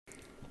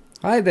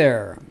Hi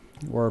there!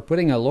 We're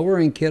putting a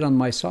lowering kit on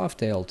my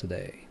Softail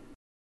today.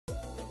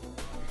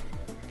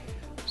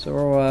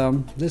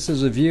 So this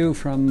is a view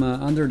from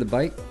under the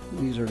bike.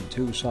 These are the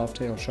two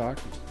Softail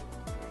shocks.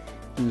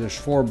 And there's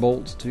 4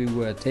 bolts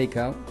to take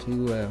out.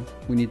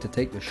 We need to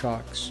take the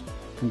shocks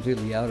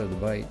completely out of the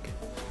bike.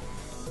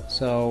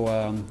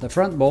 So the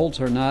front bolts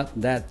are not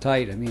that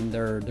tight. I mean,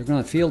 they're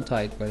going to feel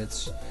tight,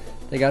 but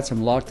they got some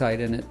Loctite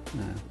in it,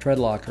 tread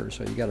locker,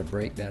 so you got to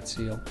break that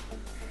seal.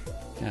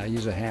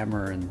 Use a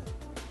hammer and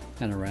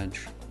a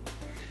wrench.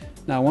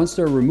 Now once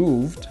they're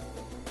removed,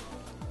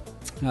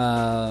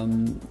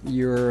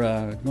 you're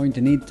going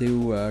to need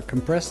to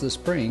compress the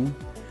spring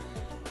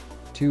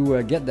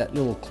to get that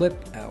little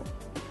clip out.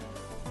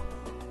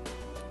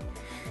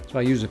 So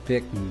I use a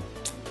pick and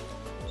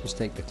just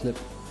take the clip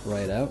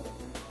right out.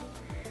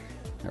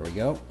 There we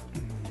go.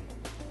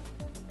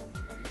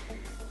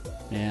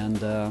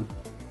 And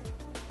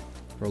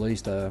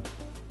release the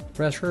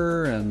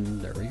pressure,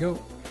 and there we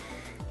go.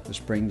 The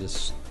spring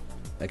just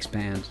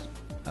expands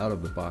out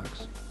of the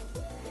box.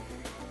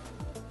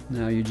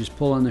 Now you just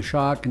pull on the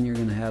shock and you're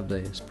going to have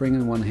the spring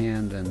in one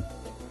hand and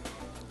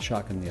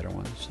shock in the other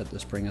one. Set the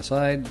spring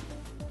aside.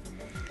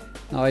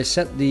 Now I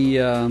set the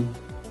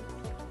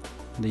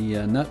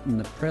nut and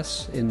the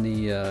press in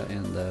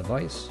the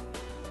vise.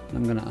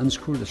 I'm going to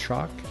unscrew the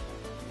shock.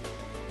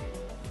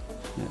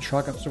 That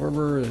shock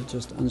absorber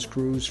just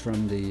unscrews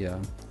from the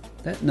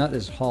that nut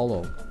is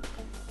hollow.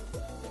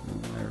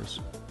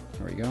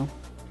 There we go.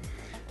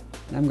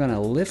 I'm going to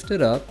lift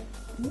it up,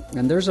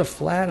 and there's a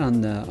flat on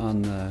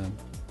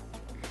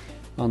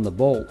the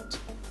bolt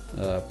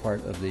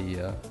part of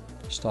the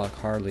stock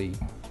Harley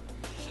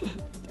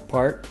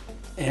part,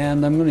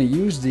 and I'm going to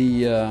use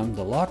the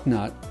lock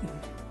nut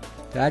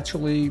to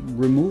actually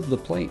remove the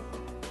plate.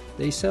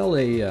 They sell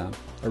a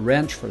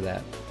wrench for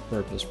that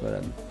purpose,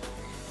 but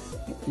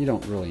you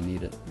don't really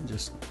need it.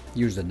 Just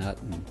use the nut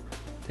and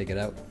take it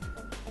out.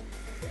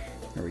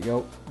 There we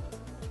go.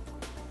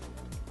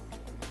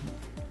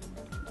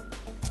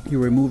 You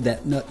remove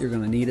that nut, you're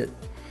going to need it.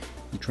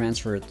 You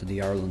transfer it to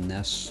the Arlen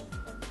Ness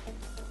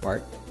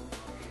part,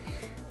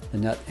 the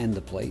nut and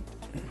the plate.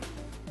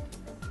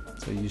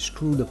 So you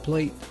screw the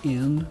plate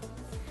in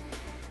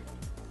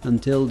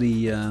until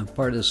the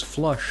part is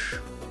flush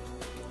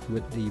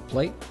with the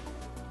plate,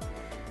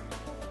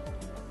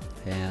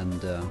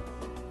 and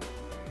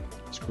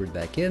screw it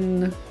back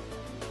in.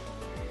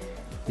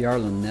 The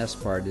Arlen Ness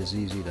part is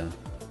easy to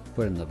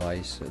put in the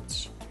vise.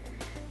 It's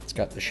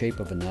got the shape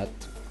of a nut.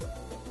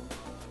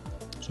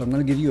 So I'm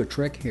going to give you a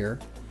trick here.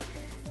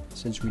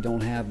 Since we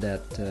don't have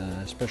that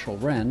special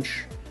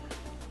wrench,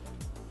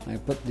 I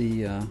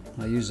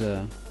use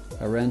a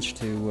wrench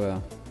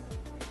to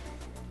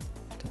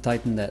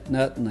tighten that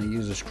nut, and I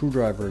use a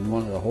screwdriver in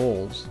one of the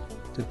holes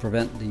to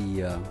prevent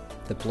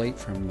the plate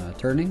from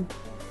turning.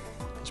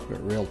 Just put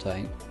it real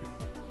tight.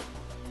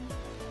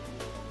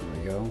 There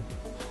we go.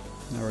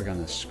 Now we're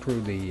going to screw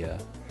the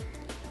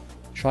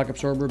shock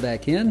absorber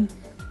back in.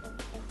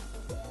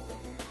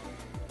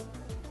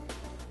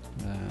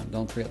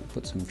 Don't forget to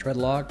put some tread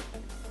lock.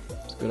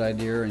 It's a good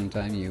idea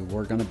anytime you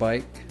work on a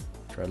bike.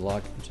 Tread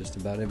lock just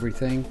about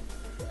everything,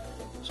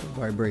 so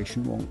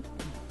vibration won't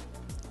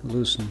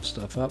loosen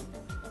stuff up.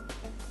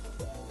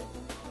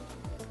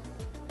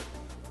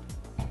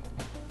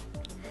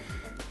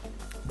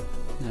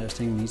 Now this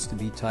thing needs to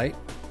be tight.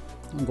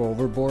 Don't go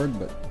overboard,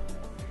 but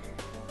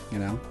you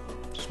know,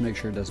 just make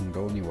sure it doesn't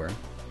go anywhere.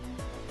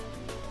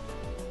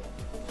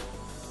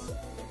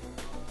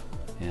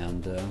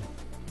 And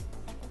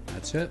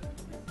that's it.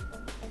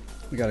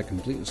 We got a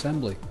complete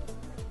assembly.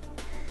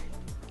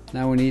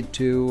 Now we need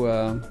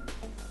to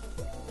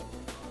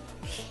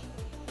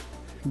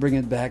bring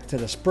it back to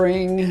the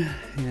spring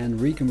and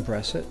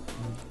recompress it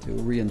to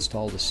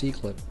reinstall the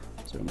C-clip.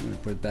 So I'm going to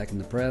put it back in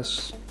the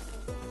press.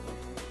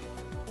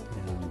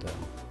 And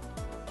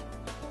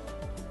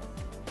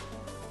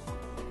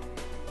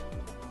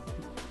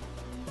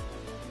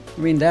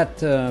I mean, that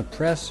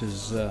press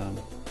is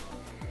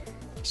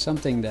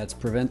something that's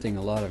preventing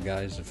a lot of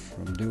guys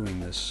from doing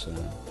this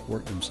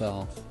work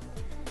themselves.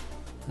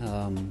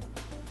 I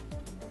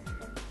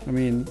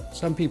mean,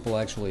 some people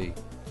actually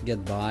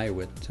get by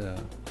with,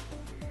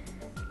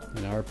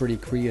 are pretty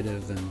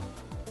creative and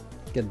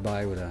get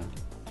by with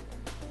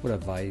a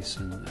vise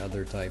and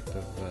other type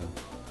of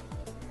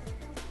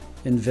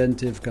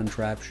inventive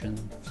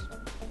contraptions.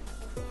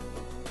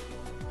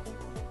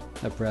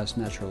 A press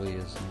naturally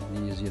is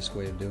the easiest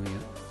way of doing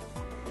it.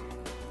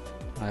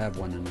 I have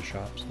one in the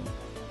shop, so.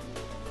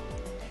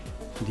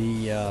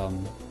 The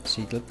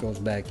C-clip goes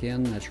back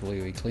in.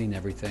 Naturally, we clean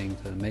everything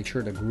to make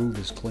sure the groove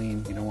is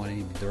clean. You don't want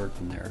any dirt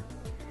in there.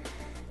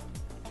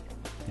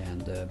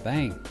 And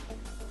bang.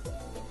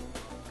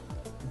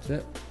 That's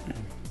it.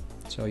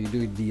 So you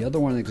do the other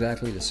one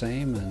exactly the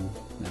same, and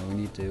now we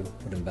need to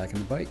put them back in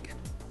the bike.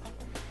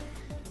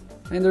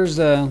 And there's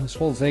this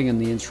whole thing in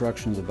the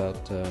instructions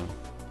about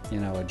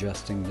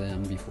adjusting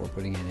them before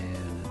putting it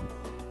in.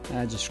 And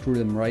I just screw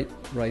them right,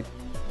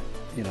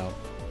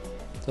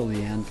 till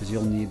the end, because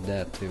you'll need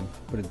that to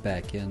put it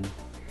back in.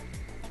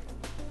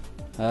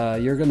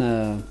 You're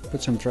gonna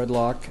put some thread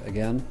lock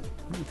again.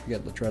 Don't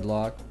forget the thread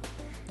lock.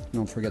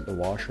 Don't forget the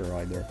washer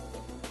either.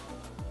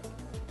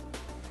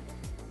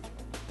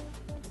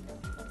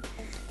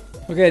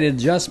 Okay, the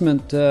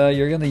adjustment,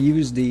 you're going to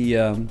use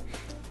the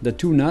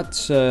two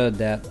nuts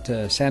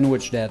that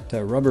sandwich that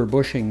rubber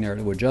bushing there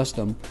to adjust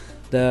them.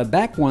 The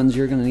back ones,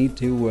 you're going to need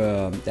to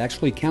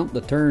actually count the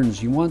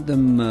turns. You want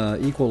them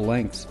equal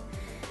length.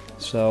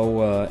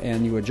 So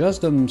and you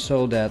adjust them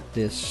so that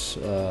this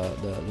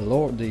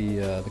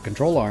the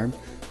control arm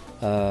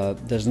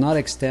does not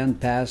extend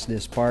past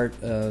this part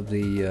of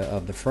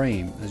the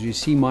frame. As you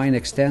see, mine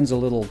extends a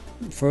little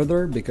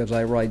further because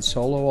I ride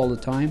solo all the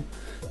time.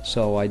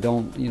 So I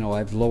don't,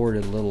 I've lowered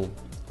it a little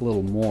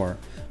more.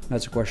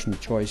 That's a question of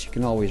choice. You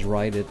can always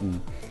ride it and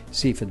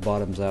see if it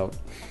bottoms out.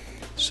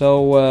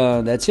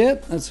 So that's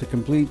it. That's a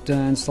complete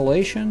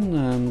installation.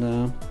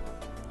 And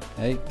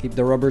hey, keep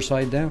the rubber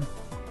side down.